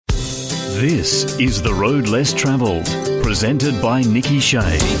This is The Road Less Travelled, presented by Nikki Shea.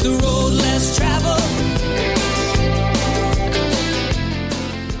 Make the road less travelled.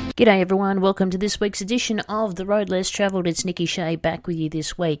 G'day everyone, welcome to this week's edition of The Road Less Travelled. It's Nikki Shea back with you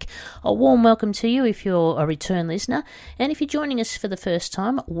this week. A warm welcome to you if you're a return listener, and if you're joining us for the first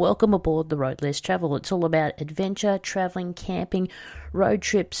time, welcome aboard The Road Less Travelled. It's all about adventure, travelling, camping, road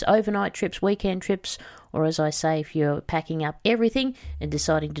trips, overnight trips, weekend trips, or as I say, if you're packing up everything and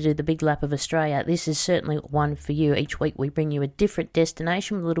deciding to do the big lap of Australia, this is certainly one for you. Each week we bring you a different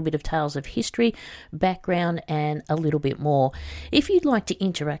destination with a little bit of tales of history, background, and a little bit more. If you'd like to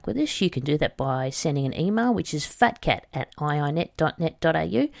interact with us, you can do that by sending an email, which is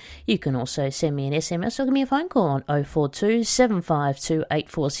fatcat@iinet.net.au. You can also send me an SMS or give me a phone call on 042 752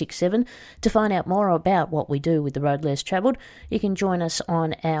 8467 to find out more about what we do with The Road Less Travelled. You can join us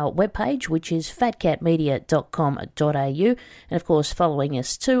on our webpage, which is fatcatmedia.com.au, and of course following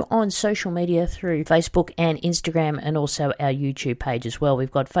us too on social media through Facebook and Instagram, and also our YouTube page as well.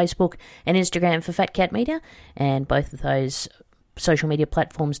 We've got Facebook and Instagram for Fat Cat Media, and both of those social media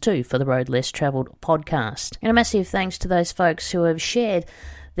platforms too for the Road Less Travelled podcast. And a massive thanks to those folks who have shared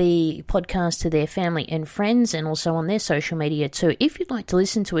the podcast to their family and friends, and also on their social media too. If you'd like to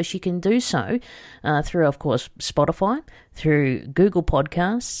listen to us, you can do so through, of course, Spotify, through Google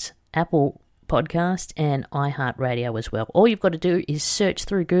Podcasts, Apple Podcast, and iHeartRadio as well. All you've got to do is search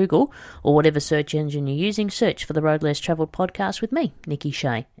through Google or whatever search engine you're using, search for the Road Less Travelled podcast with me, Nikki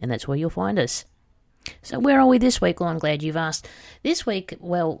Shea, and that's where you'll find us. So where are we this week? Well, I'm glad you've asked. This week,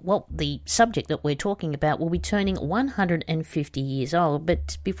 the subject that we're talking about will be turning 150 years old,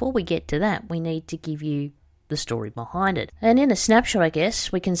 but before we get to that, we need to give you the story behind it. And in a snapshot, I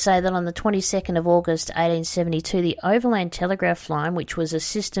guess, we can say that on the 22nd of August 1872, the Overland Telegraph line, which was a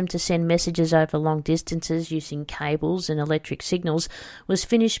system to send messages over long distances using cables and electric signals, was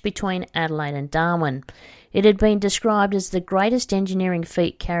finished between Adelaide and Darwin. It had been described as the greatest engineering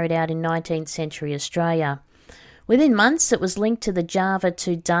feat carried out in 19th century Australia. Within months, it was linked to the Java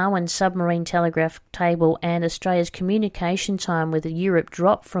to Darwin submarine telegraph cable, and Australia's communication time with Europe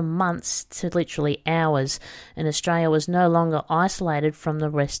dropped from months to literally hours, and Australia was no longer isolated from the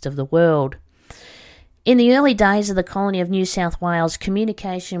rest of the world. In the early days of the colony of New South Wales,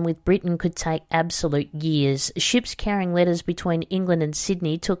 communication with Britain could take absolute years. Ships carrying letters between England and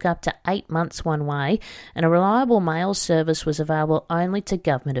Sydney took up to 8 months one way, and a reliable mail service was available only to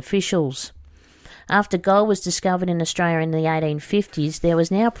government officials. After gold was discovered in Australia in the 1850s, there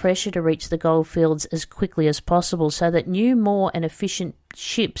was now pressure to reach the gold fields as quickly as possible, so that new, more and efficient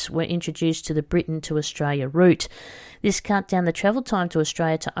ships were introduced to the Britain to Australia route. This cut down the travel time to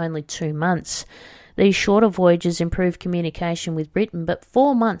Australia to only 2 months. These shorter voyages improved communication with Britain, but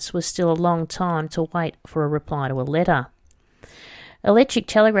 4 months was still a long time to wait for a reply to a letter. Electric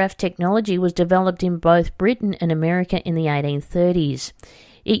telegraph technology was developed in both Britain and America in the 1830s.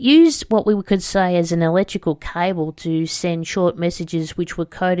 It used what we could say as an electrical cable to send short messages which were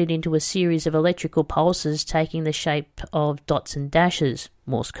coded into a series of electrical pulses taking the shape of dots and dashes,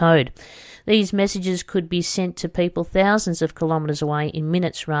 Morse code. These messages could be sent to people thousands of kilometres away in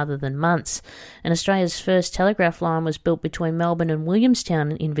minutes rather than months, and Australia's first telegraph line was built between Melbourne and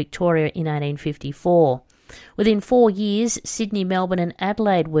Williamstown in Victoria in 1854. Within 4 years, Sydney, Melbourne and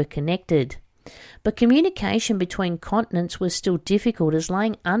Adelaide were connected. But communication between continents was still difficult, as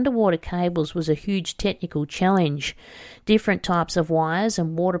laying underwater cables was a huge technical challenge. Different types of wires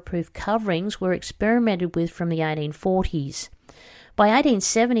and waterproof coverings were experimented with from the 1840s. By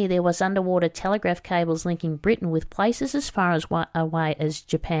 1870, there was underwater telegraph cables linking Britain with places as far away as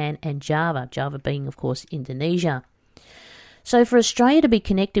Japan and Java, Java being, of course, Indonesia. So for Australia to be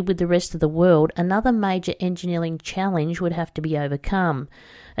connected with the rest of the world, another major engineering challenge would have to be overcome.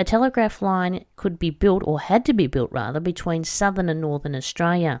 A telegraph line could be built, or had to be built rather, between southern and northern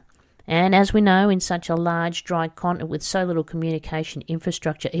Australia. And as we know, in such a large, dry continent with so little communication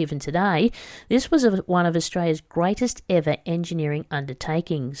infrastructure even today, this was one of Australia's greatest ever engineering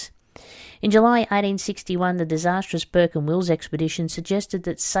undertakings. In July 1861, the disastrous Burke and Wills expedition suggested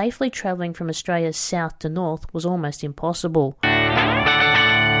that safely travelling from Australia's south to north was almost impossible.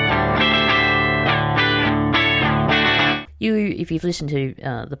 If you've listened to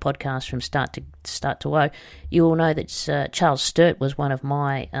the podcast from start to woe, you will know that Charles Stuart was one of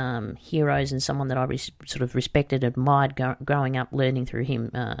my heroes, and someone that I sort of respected and admired growing up, learning through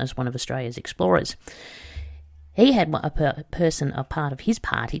him as one of Australia's explorers. He had a part of his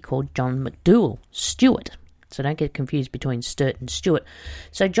party called John McDouall Stuart. So don't get confused between Sturt and Stuart.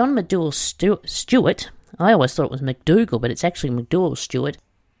 So John McDouall Stuart, I always thought it was McDougall, but it's actually McDouall Stuart.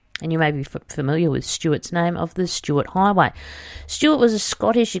 And you may be familiar with Stuart's name of the Stuart Highway. Stuart was a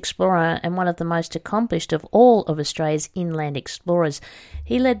Scottish explorer and one of the most accomplished of all of Australia's inland explorers.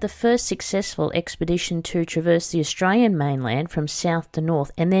 He led the first successful expedition to traverse the Australian mainland from south to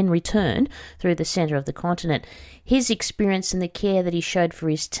north and then return through the centre of the continent. His experience and the care that he showed for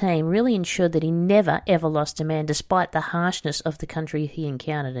his team really ensured that he never ever lost a man despite the harshness of the country he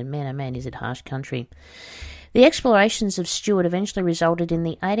encountered. And man, oh man, is it harsh country. The explorations of Stuart eventually resulted in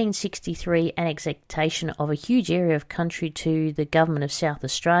the 1863 annexation of a huge area of country to the government of South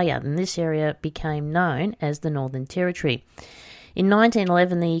Australia, and this area became known as the Northern Territory. In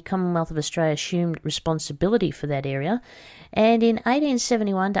 1911, the Commonwealth of Australia assumed responsibility for that area, and in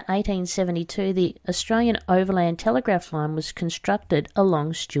 1871 to 1872, the Australian Overland Telegraph line was constructed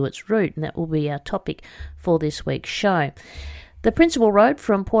along Stuart's route, and that will be our topic for this week's show. The principal road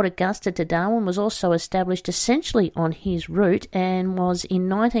from Port Augusta to Darwin was also established essentially on his route and was in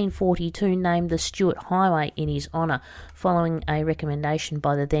 1942 named the Stuart Highway in his honour, following a recommendation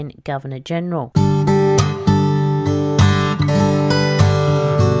by the then Governor-General.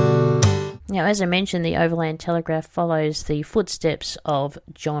 Now, as I mentioned, the Overland Telegraph follows the footsteps of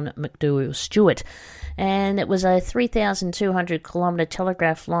John McDouall Stuart, and it was a 3,200 kilometre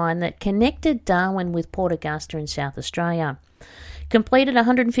telegraph line that connected Darwin with Port Augusta in South Australia. Completed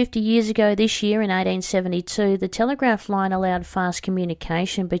 150 years ago this year in 1872, the telegraph line allowed fast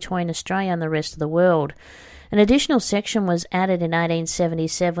communication between Australia and the rest of the world. An additional section was added in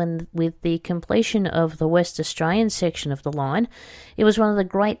 1877 with the completion of the West Australian section of the line. It was one of the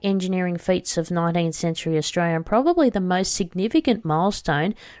great engineering feats of 19th century Australia and probably the most significant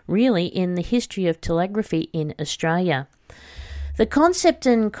milestone really in the history of telegraphy in Australia. The concept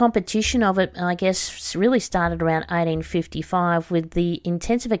and competition of it, I guess, really started around 1855 with the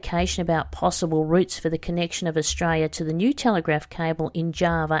intensification about possible routes for the connection of Australia to the new telegraph cable in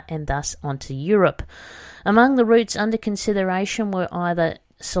Java and thus onto Europe. Among the routes under consideration were either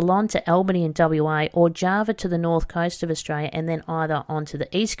Ceylon to Albany in WA or Java to the north coast of Australia and then either onto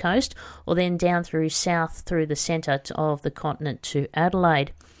the east coast or then down through south through the centre of the continent to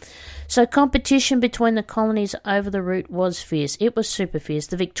Adelaide. So competition between the colonies over the route was fierce. It was super fierce.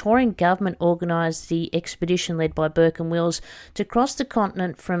 The Victorian government organised the expedition led by Burke and Wills to cross the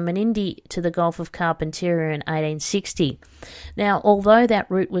continent from Menindee to the Gulf of Carpentaria in 1860. Now, although that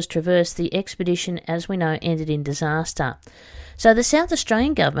route was traversed, the expedition, as we know, ended in disaster. So the South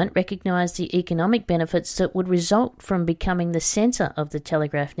Australian government recognised the economic benefits that would result from becoming the centre of the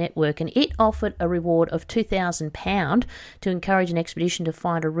telegraph network, and it offered a reward of £2,000 to encourage an expedition to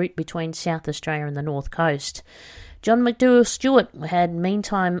find a route between South Australia and the North Coast. John McDouall Stuart had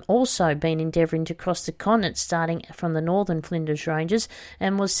meantime also been endeavouring to cross the continent starting from the northern Flinders Ranges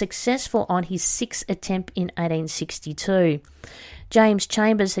and was successful on his sixth attempt in 1862. James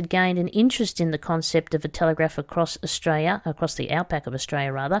Chambers had gained an interest in the concept of a telegraph across the outback of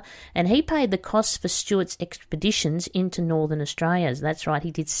Australia rather, and he paid the costs for Stuart's expeditions into northern Australia. That's right,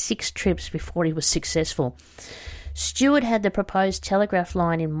 he did 6 trips before he was successful. Stuart had the proposed telegraph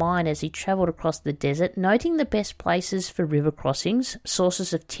line in mind as he travelled across the desert, noting the best places for river crossings,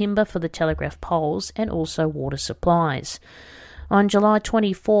 sources of timber for the telegraph poles, and also water supplies. On July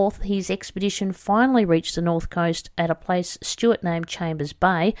 24th, his expedition finally reached the north coast at a place Stuart named Chambers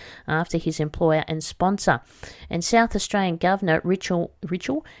Bay after his employer and sponsor, and South Australian Governor Richard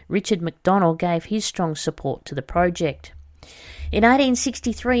McDouall gave his strong support to the project. In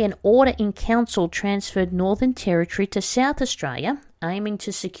 1863, an order in council transferred Northern Territory to South Australia, aiming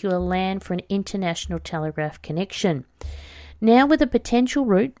to secure land for an international telegraph connection. Now with a potential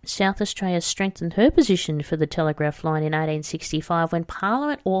route, South Australia strengthened her position for the telegraph line in 1865 when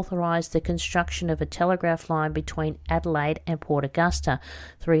Parliament authorised the construction of a telegraph line between Adelaide and Port Augusta,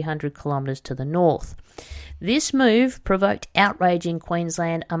 300 kilometres to the north. This move provoked outrage in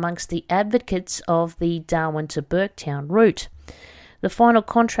Queensland amongst the advocates of the Darwin to Burketown route. The final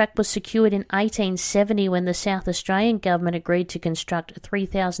contract was secured in 1870 when the South Australian government agreed to construct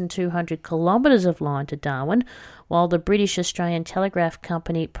 3,200 kilometres of line to Darwin, while the British Australian Telegraph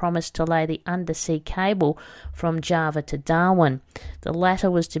Company promised to lay the undersea cable from Java to Darwin. The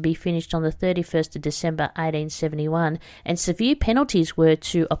latter was to be finished on the 31st of December 1871, and severe penalties were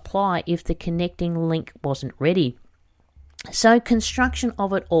to apply if the connecting link wasn't ready. So, construction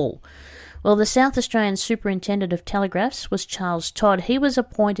of it all. Well, the South Australian Superintendent of Telegraphs was Charles Todd. He was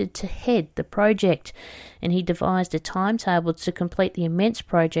appointed to head the project, and he devised a timetable to complete the immense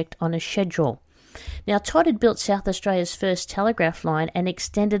project on a schedule. Now, Todd had built South Australia's first telegraph line and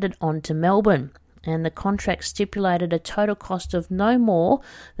extended it on to Melbourne. and the contract stipulated a total cost of no more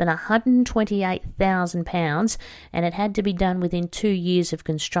than £128,000, and it had to be done within 2 years of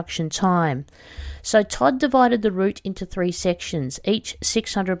construction time. So Todd divided the route into 3 sections, each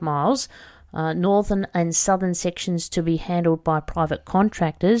 600 miles, northern and southern sections to be handled by private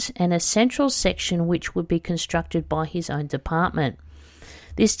contractors, and a central section which would be constructed by his own department.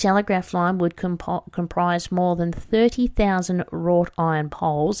 This telegraph line would comprise more than 30,000 wrought iron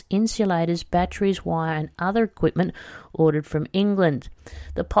poles, insulators, batteries, wire and other equipment ordered from England.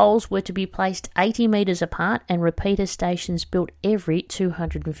 The poles were to be placed 80 metres apart and repeater stations built every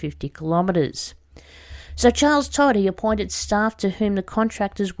 250 kilometres. So Charles Todd, he appointed staff to whom the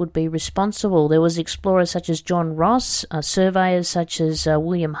contractors would be responsible. There was explorers such as John Ross, surveyors such as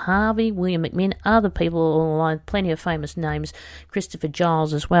William Harvey, William McMinn, other people all along, plenty of famous names, Christopher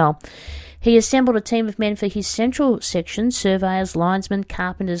Giles as well. He assembled a team of men for his central section, surveyors, linesmen,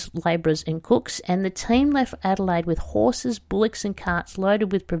 carpenters, labourers and cooks, and the team left Adelaide with horses, bullocks and carts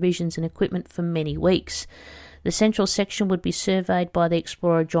loaded with provisions and equipment for many weeks. The central section would be surveyed by the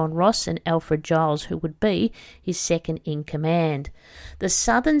explorer John Ross and Alfred Giles, who would be his second in command. The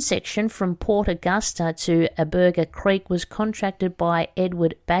southern section from Port Augusta to Aberga Creek was contracted by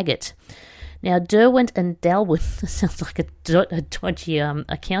Edward Baggett. Now, Derwent and Dalwood, sounds like a dodgy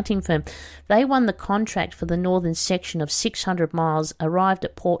accounting firm, they won the contract for the northern section of 600 miles, arrived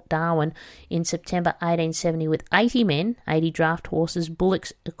at Port Darwin in September 1870 with 80 men, 80 draft horses,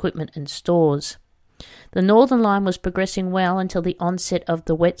 bullocks, equipment and stores. The northern line was progressing well until the onset of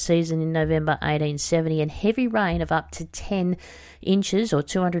the wet season in November 1870, and heavy rain of up to 10 inches or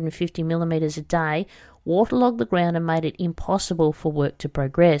 250 millimetres a day waterlogged the ground and made it impossible for work to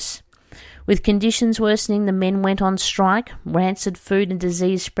progress. With conditions worsening, the men went on strike, rancid food and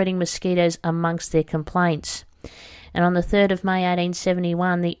disease spreading mosquitoes amongst their complaints. And on the 3rd of May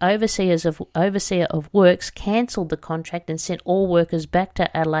 1871, the Overseer of Works cancelled the contract and sent all workers back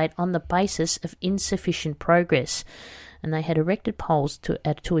to Adelaide on the basis of insufficient progress. And they had erected poles to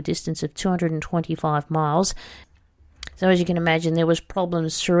a distance of 225 miles. So as you can imagine, there was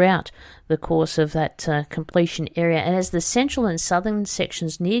problems throughout the course of that completion area. And as the central and southern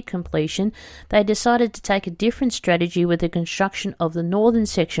sections neared completion, they decided to take a different strategy with the construction of the northern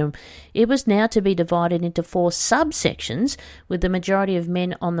section. It was now to be divided into 4 subsections, with the majority of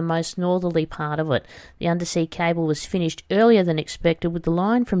men on the most northerly part of it. The undersea cable was finished earlier than expected, with the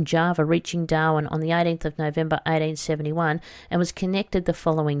line from Java reaching Darwin on the 18th of November 1871 and was connected the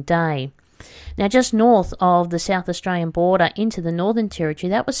following day. Now, just north of the South Australian border into the Northern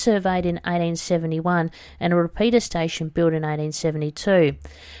Territory, that was surveyed in 1871 and a repeater station built in 1872.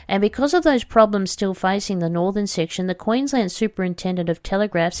 And because of those problems still facing the northern section, the Queensland Superintendent of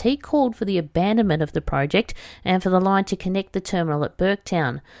Telegraphs, he called for the abandonment of the project and for the line to connect the terminal at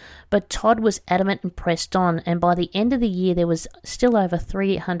Burketown. But Todd was adamant and pressed on, and by the end of the year there was still over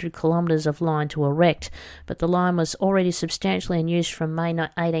 300 kilometres of line to erect, but the line was already substantially in use from May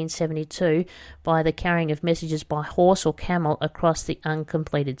 1872 by the carrying of messages by horse or camel across the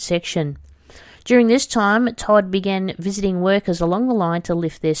uncompleted section. During this time, Todd began visiting workers along the line to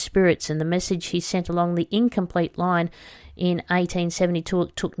lift their spirits, and the message he sent along the incomplete line in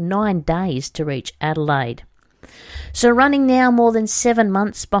 1872 took 9 days to reach Adelaide. So running now more than 7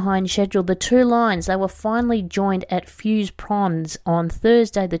 months behind schedule, the 2 lines, they were finally joined at Fuse Ponds on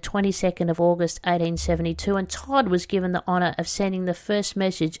Thursday the 22nd of August 1872, and Todd was given the honour of sending the first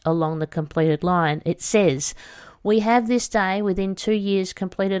message along the completed line. It says, "We have this day within 2 years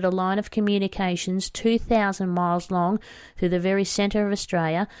completed a line of communications 2,000 miles long through the very centre of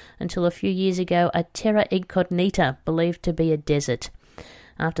Australia, until a few years ago a terra incognita believed to be a desert."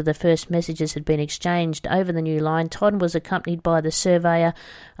 After the first messages had been exchanged over the new line, Todd was accompanied by the surveyor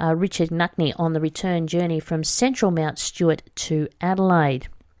Richard Knuckney on the return journey from central Mount Stuart to Adelaide.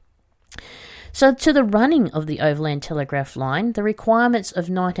 So to the running of the Overland Telegraph line, the requirements of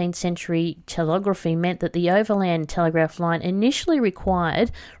 19th century telegraphy meant that the Overland Telegraph line initially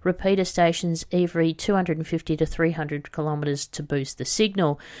required repeater stations every 250 to 300 kilometres to boost the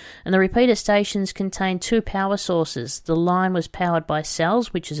signal. And the repeater stations contained 2 power sources. The line was powered by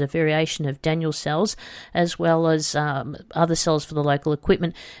cells, which is a variation of Daniell cells, as well as other cells for the local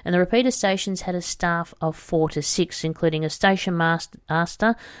equipment. And the repeater stations had a staff of 4 to 6, including a station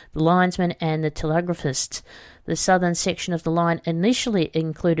master, the linesman and the telegraphists. The southern section of the line initially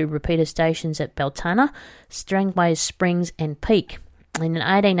included repeater stations at Beltana, Strangways Springs and Peak. In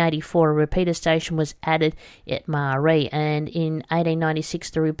 1884, a repeater station was added at Maree, and in 1896,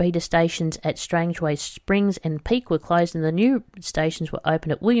 the repeater stations at Strangways Springs and Peak were closed, and the new stations were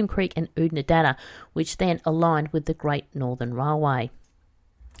opened at William Creek and Oodnadatta, which then aligned with the Great Northern Railway.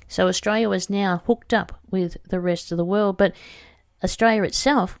 So Australia was now hooked up with the rest of the world, but Australia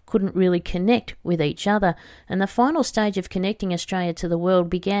itself couldn't really connect with each other, and the final stage of connecting Australia to the world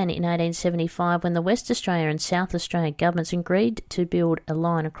began in 1875 when the West Australia and South Australian governments agreed to build a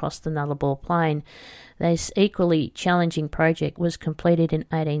line across the Nullarbor Plain. This equally challenging project was completed in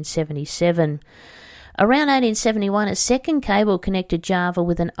 1877. Around 1871, a second cable connected Java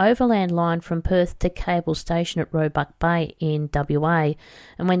with an overland line from Perth to Cable Station at Roebuck Bay in WA,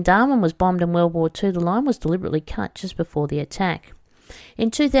 and when Darwin was bombed in World War II, the line was deliberately cut just before the attack.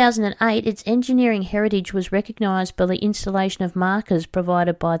 In 2008, its engineering heritage was recognised by the installation of markers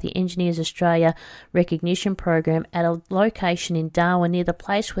provided by the Engineers Australia Recognition Program at a location in Darwin near the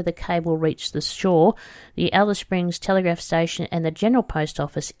place where the cable reached the shore, the Alice Springs Telegraph Station and the General Post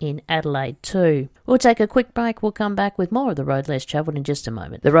Office in Adelaide too. We'll take a quick break. We'll come back with more of The Road Less Travelled in just a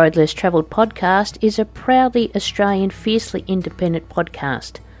moment. The Road Less Travelled podcast is a proudly Australian, fiercely independent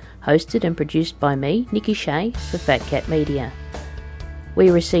podcast, hosted and produced by me, Nikki Shea, for Fat Cat Media. We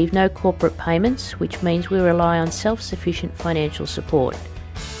receive no corporate payments, which means we rely on self-sufficient financial support.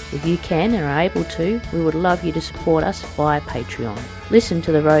 If you can and are able to, we would love you to support us via Patreon. Listen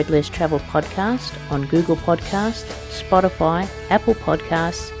to the Road Less Travelled podcast on Google Podcasts, Spotify, Apple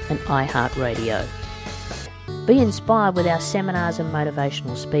Podcasts and iHeartRadio. Be inspired with our seminars and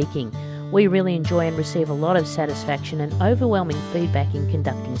motivational speaking. We really enjoy and receive a lot of satisfaction and overwhelming feedback in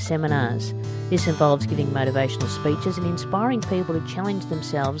conducting seminars. This involves giving motivational speeches and inspiring people to challenge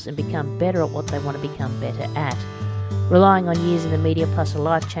themselves and become better at what they want to become better at. Relying on years in the media plus a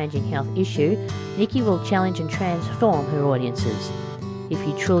life-changing health issue, Nikki will challenge and transform her audiences. If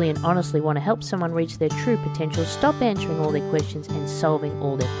you truly and honestly want to help someone reach their true potential, stop answering all their questions and solving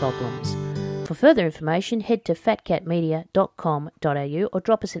all their problems. For further information, head to fatcatmedia.com.au or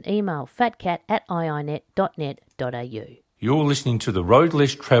drop us an email, fatcat@iinet.net.au. You're listening to the Road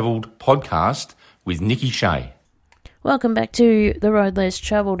Less Travelled podcast with Nikki Shea. Welcome back to The Road Less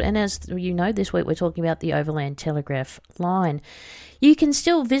Travelled, and as you know, this week we're talking about the Overland Telegraph line. You can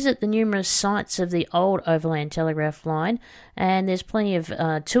still visit the numerous sites of the old Overland Telegraph line, and there's plenty of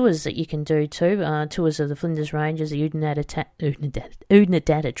tours that you can do too, tours of the Flinders Ranges, the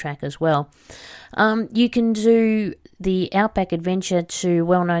Oodnadatta track as well. You can do the Outback Adventure to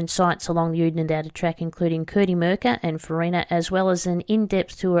well-known sites along the Oodnadatta track, including Kurdimerka and Farina, as well as an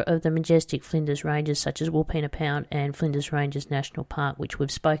in-depth tour of the majestic Flinders Ranges, such as Wilpena Pound and Flinders Ranges National Park, which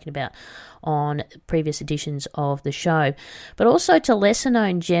we've spoken about on previous editions of the show. But also to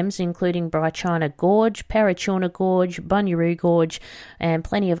lesser-known gems, including Brychina Gorge, Parachurna Gorge, Bunyaroo Gorge, and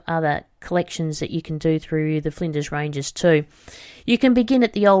plenty of other collections that you can do through the Flinders Ranges too. You can begin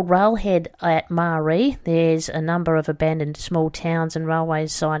at the old railhead at Maree. There's a number of abandoned small towns and railway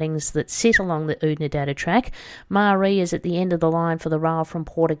sidings that sit along the Oodnadatta track. Maree is at the end of the line for the rail from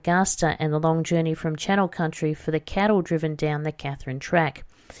Port Augusta and the long journey from Channel Country for the cattle driven down the Katherine track.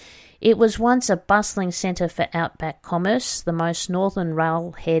 It was once a bustling centre for outback commerce, the most northern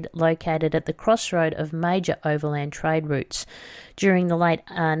railhead located at the crossroad of major overland trade routes. During the late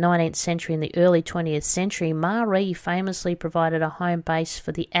 19th century and the early 20th century, Maree famously provided a home base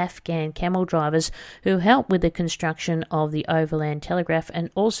for the Afghan camel drivers who helped with the construction of the Overland Telegraph and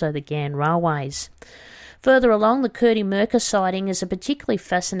also the Ghan railways. Further along, the Kurdimerka siding is a particularly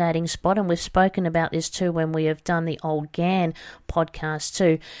fascinating spot, and we've spoken about this too when we have done the Old Ghan podcast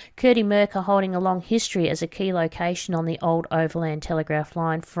too. Kurdimerka holding a long history as a key location on the old Overland Telegraph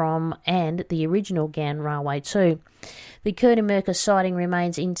line from and the original Ghan Railway too. The Kurdimerka siding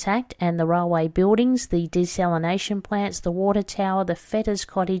remains intact, and the railway buildings, the desalination plants, the water tower, the Fetters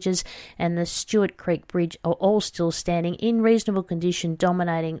cottages and the Stuart Creek Bridge are all still standing in reasonable condition,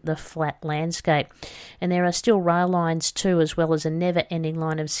 dominating the flat landscape. And there are still rail lines too, as well as a never-ending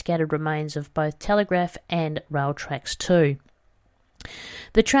line of scattered remains of both telegraph and rail tracks too.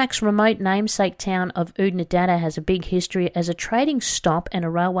 The track's remote namesake town of Oodnadatta has a big history as a trading stop and a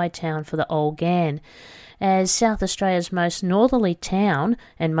railway town for the old Ghan. As South Australia's most northerly town,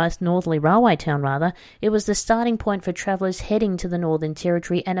 and most northerly railway town rather, it was the starting point for travellers heading to the Northern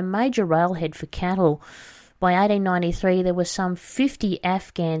Territory and a major railhead for cattle. By 1893, there were some 50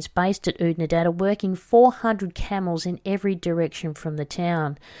 Afghans based at Oodnadatta working 400 camels in every direction from the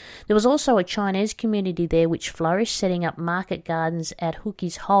town. There was also a Chinese community there which flourished, setting up market gardens at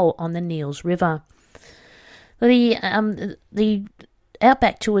Hookie's Hole on the Niels River. The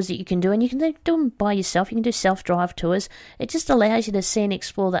outback tours that you can do, and you can do them by yourself. You can do self-drive tours. It just allows you to see and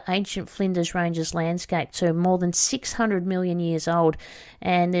explore the ancient Flinders Ranges landscape, too, more than 600 million years old,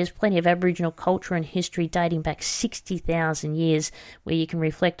 and there's plenty of Aboriginal culture and history dating back 60,000 years, where you can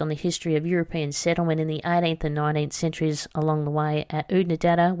reflect on the history of European settlement in the 18th and 19th centuries along the way at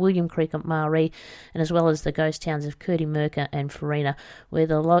Oodnadatta, William Creek at Maree, and as well as the ghost towns of Kurtimerka and Farina, where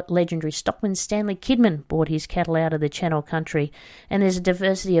the legendary stockman Stanley Kidman brought his cattle out of the Channel Country. And there's a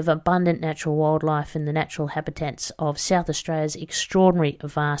diversity of abundant natural wildlife in the natural habitats of South Australia's extraordinary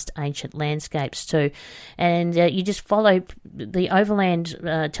vast ancient landscapes too. And you just follow the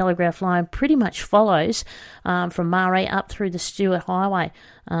Overland Telegraph line, pretty much follows from Maree up through the Stuart Highway,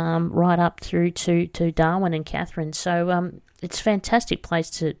 right up through to Darwin and Catherine. So it's a fantastic place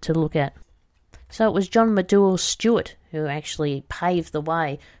to look at. So it was John McDouall Stuart who actually paved the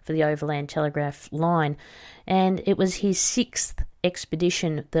way for the Overland Telegraph line, and it was his 6th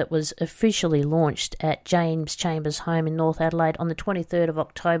expedition that was officially launched at James Chambers' home in North Adelaide on the 23rd of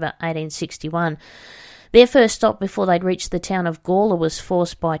October 1861. Their first stop before they'd reached the town of Gawler was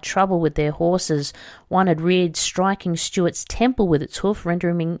forced by trouble with their horses. One had reared, striking Stuart's temple with its hoof,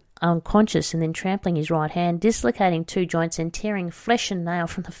 rendering him unconscious, and then trampling his right hand, dislocating 2 joints and tearing flesh and nail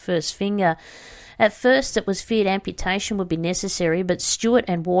from the first finger. At first it was feared amputation would be necessary, but Stuart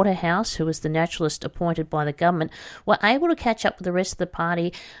and Waterhouse, who was the naturalist appointed by the government, were able to catch up with the rest of the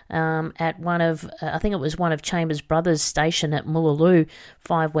party at one of Chambers' brothers' station at Moolaloo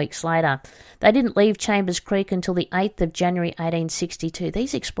 5 weeks later. They didn't leave Chambers Creek until the 8th of January 1862.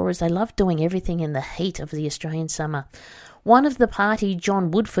 These explorers, they loved doing everything in the heat of the Australian summer. One of the party, John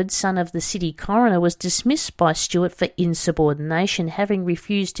Woodford, son of the city coroner, was dismissed by Stuart for insubordination, having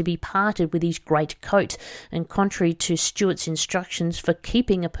refused to be parted with his great coat, and contrary to Stuart's instructions for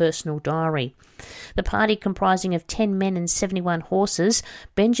keeping a personal diary. The party, comprising of 10 men and 71 horses,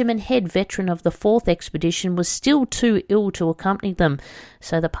 Benjamin Head, veteran of the 4th expedition, was still too ill to accompany them,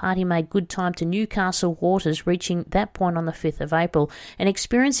 so the party made good time to Newcastle waters, reaching that point on the 5th of April, and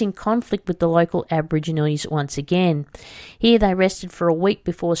experiencing conflict with the local Aborigines once again. Here they rested for a week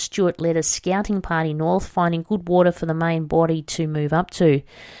before Stuart led a scouting party north, finding good water for the main body to move up to.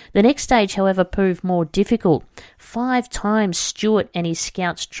 The next stage, however, proved more difficult. 5 times Stuart and his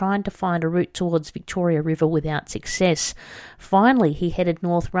scouts tried to find a route towards Victoria River without success. Finally, he headed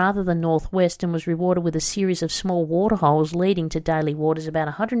north rather than northwest and was rewarded with a series of small waterholes leading to Daly Waters about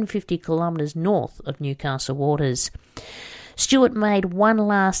 150 kilometres north of Newcastle waters. Stuart made one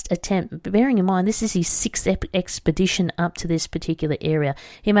last attempt, bearing in mind this is his 6th expedition up to this particular area.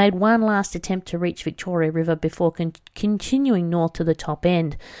 He made one last attempt to reach Victoria River before continuing north to the top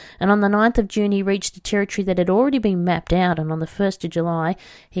end. And on the 9th of June he reached a territory that had already been mapped out, and on the 1st of July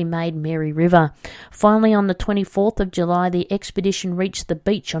he made Mary River. Finally, on the 24th of July, the expedition reached the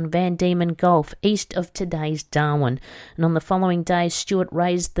beach on Van Diemen Gulf, east of today's Darwin. And on the following day, Stuart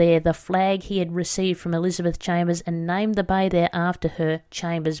raised there the flag he had received from Elizabeth Chambers and named the bay there after her,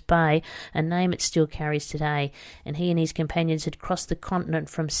 Chambers Bay, a name it still carries today. And he and his companions had crossed the continent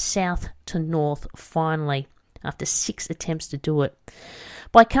from south to north finally, after 6 attempts to do it.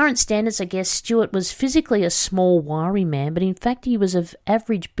 By current standards, I guess, Stuart was physically a small, wiry man, but in fact he was of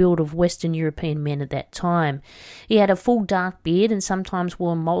average build of Western European men at that time. He had a full dark beard and sometimes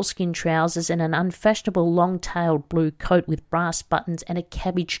wore moleskin trousers and an unfashionable long-tailed blue coat with brass buttons and a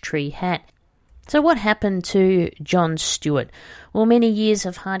cabbage tree hat. So what happened to John Stuart? Well, many years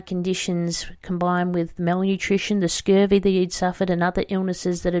of hard conditions combined with malnutrition, the scurvy that he'd suffered and other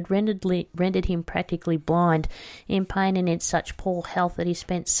illnesses that had rendered him practically blind, in pain and in such poor health that he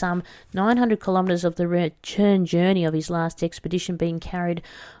spent some 900 kilometres of the return journey of his last expedition being carried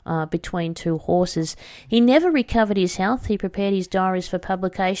between 2 horses. He never recovered his health. He prepared his diaries for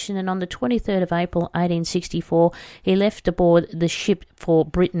publication, and on the 23rd of April 1864 he left aboard the ship for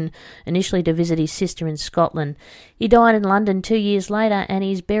Britain, initially to visit his sister in Scotland. He died in London 2 years later, and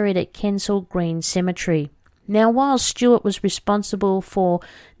he's buried at Kensal Green Cemetery. Now, while Stuart was responsible for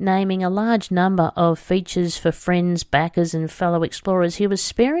naming a large number of features for friends, backers and fellow explorers, he was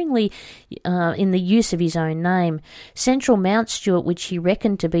sparingly in the use of his own name. Central Mount Stuart, which he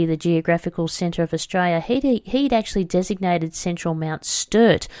reckoned to be the geographical centre of Australia, he'd actually designated Central Mount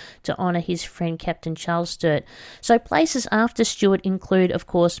Sturt to honour his friend Captain Charles Sturt. So places after Stuart include, of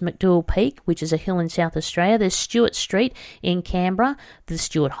course, McDouall Peak, which is a hill in South Australia. There's Stuart Street in Canberra, the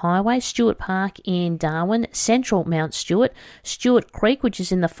Stuart Highway, Stuart Park in Darwin, central Mount Stuart, Stuart Creek, which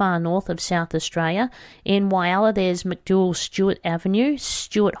is in the far north of South Australia. In Whyalla, there's McDouall Stuart Avenue,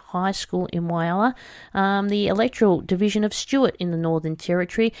 Stuart High School in Whyalla, the electoral division of Stuart in the Northern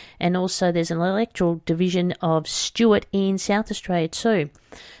Territory, and also there's an electoral division of Stuart in South Australia too.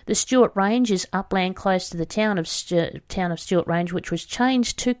 The Stuart Range is upland close to the town of Stuart Range, which was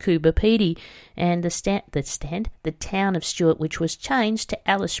changed to Coober Pedy, and the town of Stuart, which was changed to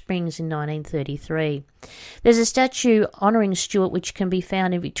Alice Springs in 1933. There's a statue honouring Stuart which can be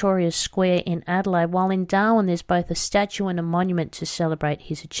found in Victoria Square in Adelaide, while in Darwin there's both a statue and a monument to celebrate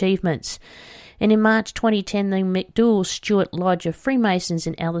his achievements. And in March 2010, the McDouall Stuart Lodge of Freemasons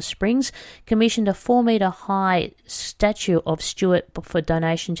in Alice Springs commissioned a 4-metre high statue of Stuart for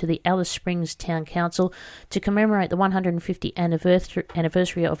donation to the Alice Springs Town Council to commemorate the 150th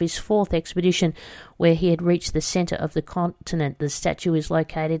anniversary of his 4th expedition, where he had reached the centre of the continent. The statue is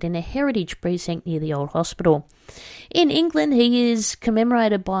located in a heritage precinct near the old hospital. In England, he is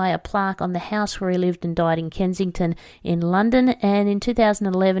commemorated by a plaque on the house where he lived and died in Kensington in London, and in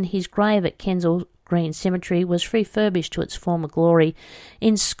 2011 his grave at Kensal Green Cemetery was refurbished to its former glory.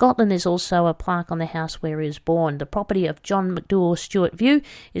 In Scotland, there's also a plaque on the house where he was born. The property of John McDouall Stuart View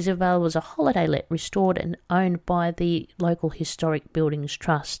is available as a holiday let, restored and owned by the local Historic Buildings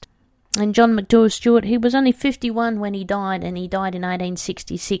Trust. And John McDouall Stuart, he was only 51 when he died, and he died in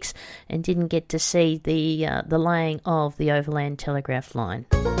 1866 and didn't get to see the laying of the Overland Telegraph line.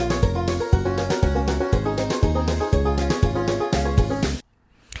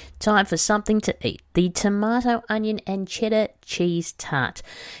 Time for something to eat. The tomato, onion and cheddar cheese tart.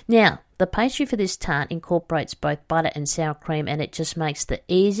 Now, the pastry for this tart incorporates both butter and sour cream, and it just makes the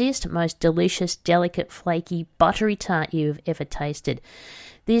easiest, most delicious, delicate, flaky, buttery tart you've ever tasted.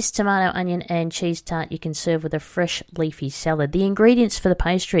 This tomato, onion and cheese tart you can serve with a fresh leafy salad. The ingredients for the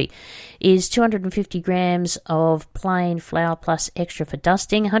pastry is 250 grams of plain flour plus extra for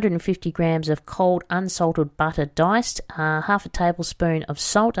dusting, 150 grams of cold unsalted butter diced, half a tablespoon of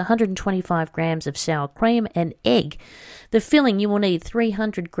salt, 125 grams of sour cream, and egg. The filling, you will need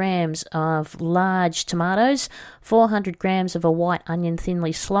 300 grams of large tomatoes, 400 grams of a white onion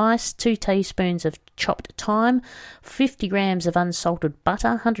thinly sliced, 2 teaspoons of chopped thyme, 50 grams of unsalted butter,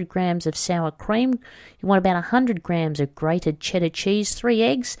 100 grams of sour cream. You want about 100 grams of grated cheddar cheese, 3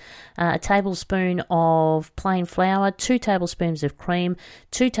 eggs, a tablespoon of plain flour, 2 tablespoons of cream,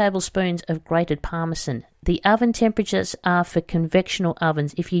 2 tablespoons of grated parmesan. The oven temperatures are for convectional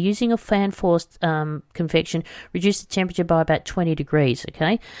ovens. If you're using a fan-forced convection, reduce the temperature by about 20 degrees,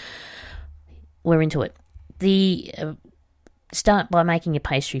 okay? We're into it. Start by making your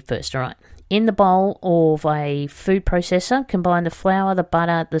pastry first, all right? In the bowl of a food processor, combine the flour, the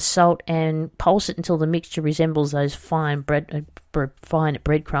butter, the salt, and pulse it until the mixture resembles those fine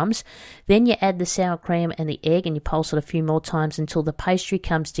breadcrumbs. Then you add the sour cream and the egg, and you pulse it a few more times until the pastry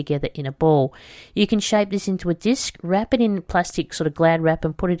comes together in a ball. You can shape this into a disc, wrap it in plastic sort of Glad wrap,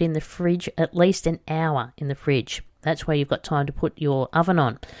 and put it in the fridge at least an hour in the fridge. That's where you've got time to put your oven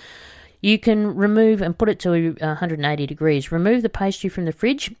on. You can remove and put it to 180 degrees. Remove the pastry from the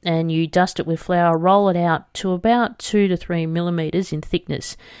fridge and you dust it with flour. Roll it out to about 2 to 3 millimeters in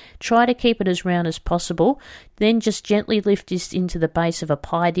thickness. Try to keep it as round as possible. Then just gently lift this into the base of a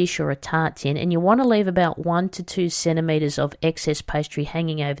pie dish or a tart tin, and you want to leave about 1 to 2 centimeters of excess pastry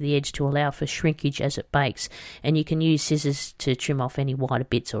hanging over the edge to allow for shrinkage as it bakes. And you can use scissors to trim off any wider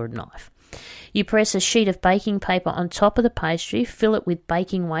bits or a knife. You press a sheet of baking paper on top of the pastry, fill it with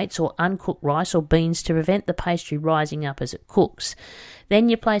baking weights or uncooked rice or beans to prevent the pastry rising up as it cooks. Then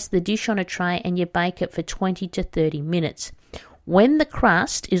you place the dish on a tray and you bake it for 20 to 30 minutes. When the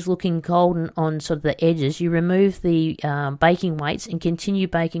crust is looking golden on sort of the edges, you remove the baking weights and continue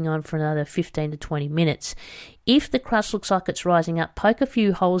baking on for another 15 to 20 minutes. If the crust looks like it's rising up, poke a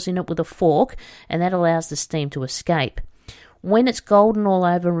few holes in it with a fork, and that allows the steam to escape. When it's golden all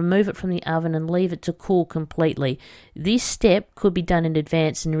over, remove it from the oven and leave it to cool completely. This step could be done in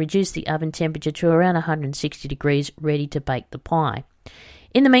advance and reduce the oven temperature to around 160 degrees, ready to bake the pie.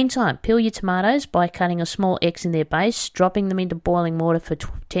 In the meantime, peel your tomatoes by cutting a small X in their base, dropping them into boiling water for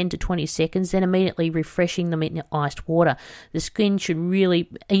 10 to 20 seconds, then immediately refreshing them in iced water. The skin should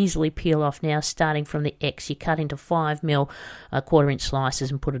really easily peel off now, starting from the X. You cut into 5mm, 1/4-inch slices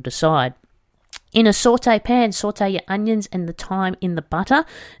and put it aside. In a saute pan, saute your onions and the thyme in the butter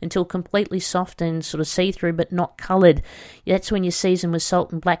until completely soft and sort of see-through but not coloured. That's when you season with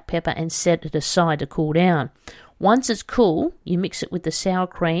salt and black pepper and set it aside to cool down. Once it's cool, you mix it with the sour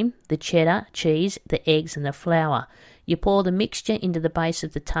cream, the cheddar, cheese, the eggs and the flour. You pour the mixture into the base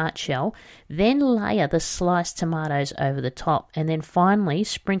of the tart shell, then layer the sliced tomatoes over the top, and then finally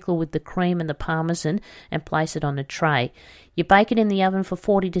sprinkle with the cream and the parmesan and place it on a tray. You bake it in the oven for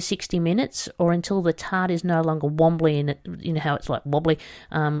 40 to 60 minutes or until the tart is no longer wobbly, and you know how it's like wobbly,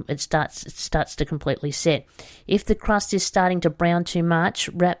 it starts to completely set. If the crust is starting to brown too much,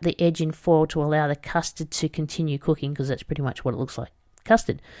 wrap the edge in foil to allow the custard to continue cooking, because that's pretty much what it looks like.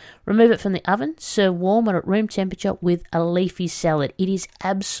 Custard. Remove it from the oven, serve warm or at room temperature with a leafy salad. It is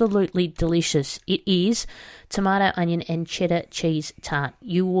absolutely delicious. It is tomato, onion and cheddar cheese tart.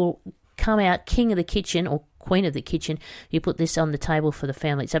 You will come out king of the kitchen or queen of the kitchen. You put this on the table for the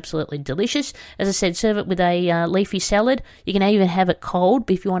family. It's absolutely delicious. As I said, serve it with a leafy salad. You can even have it cold,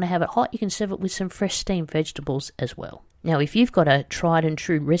 but if you want to have it hot, you can serve it with some fresh steamed vegetables as well. Now, if you've got a tried and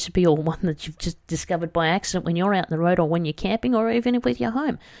true recipe or one that you've just discovered by accident when you're out on the road or when you're camping or even with your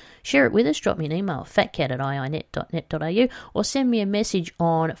home, share it with us. Drop me an email, fatcat@iinet.net.au, or send me a message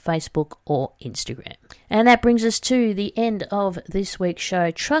on Facebook or Instagram. And that brings us to the end of this week's show.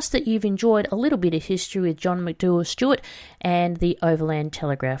 Trust that you've enjoyed a little bit of history with John McDouall, Stuart, and the Overland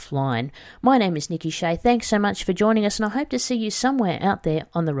Telegraph line. My name is Nikki Shea. Thanks so much for joining us, and I hope to see you somewhere out there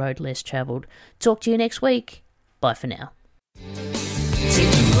on the road less travelled. Talk to you next week. Bye for now. Take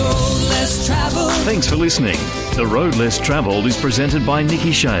the road less traveled. Thanks for listening. The Road Less Travelled is presented by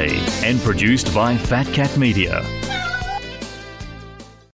Nikki Shea and produced by Fat Cat Media.